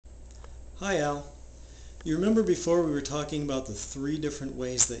Hi Al. You remember before we were talking about the three different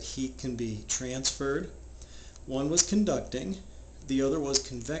ways that heat can be transferred? One was conducting, the other was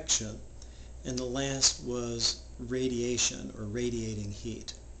convection, and the last was radiation or radiating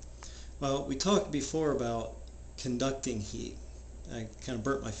heat. Well, we talked before about conducting heat. I kind of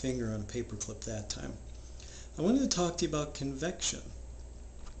burnt my finger on a paperclip that time. I wanted to talk to you about convection.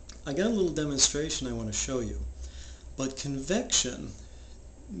 I got a little demonstration I want to show you. But convection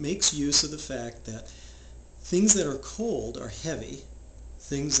makes use of the fact that things that are cold are heavy,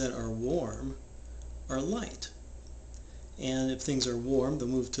 things that are warm are light. And if things are warm, they'll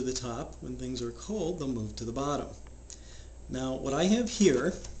move to the top. When things are cold, they'll move to the bottom. Now, what I have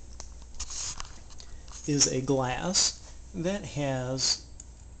here is a glass that has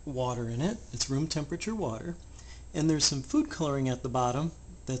water in it. It's room temperature water. And there's some food coloring at the bottom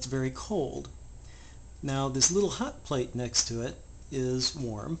that's very cold. Now, this little hot plate next to it is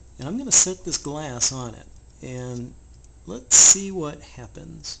warm, and I'm going to set this glass on it, and let's see what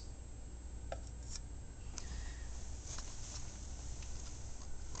happens.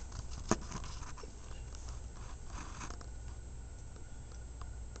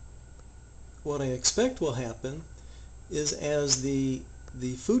 What I expect will happen is as the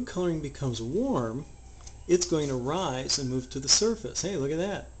food coloring becomes warm, it's going to rise and move to the surface. Hey, look at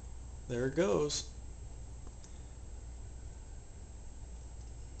that. There it goes.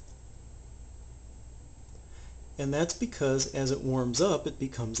 And that's because as it warms up, it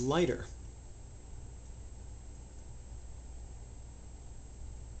becomes lighter.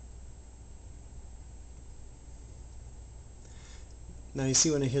 Now you see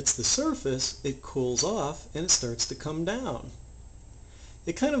when it hits the surface, it cools off and it starts to come down.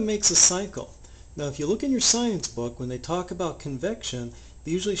 It kind of makes a cycle. Now if you look in your science book, when they talk about convection,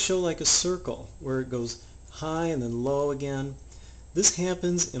 they usually show like a circle where it goes high and then low again. This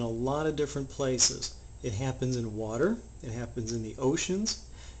happens in a lot of different places. It happens in water, it happens in the oceans,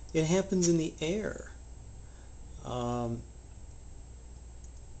 it happens in the air.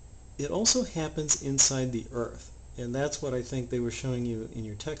 It also happens inside the earth, and that's what I think they were showing you in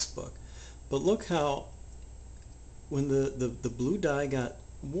your textbook. But look how when the blue dye got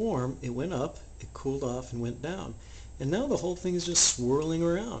warm, it went up, it cooled off and went down. And now the whole thing is just swirling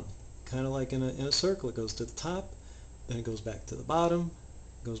around, kind of like in a circle. It goes to the top, then it goes back to the bottom,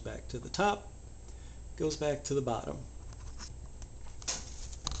 goes back to the top, goes back to the bottom.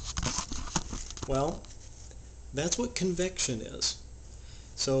 Well, that's what convection is.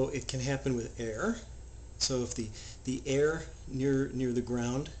 So it can happen with air. So if the air near the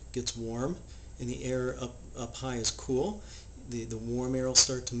ground gets warm and the air up high is cool, the warm air will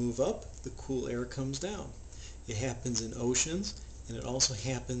start to move up, the cool air comes down. It happens in oceans, and it also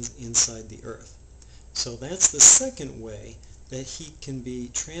happens inside the earth. So that's the second way that heat can be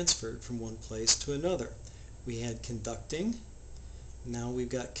transferred from one place to another. We had conducting, now we've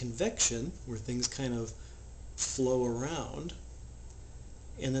got convection, where things kind of flow around,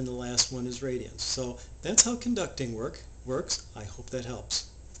 and then the last one is radiance. So that's how conducting works. I hope that helps.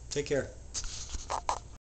 Take care.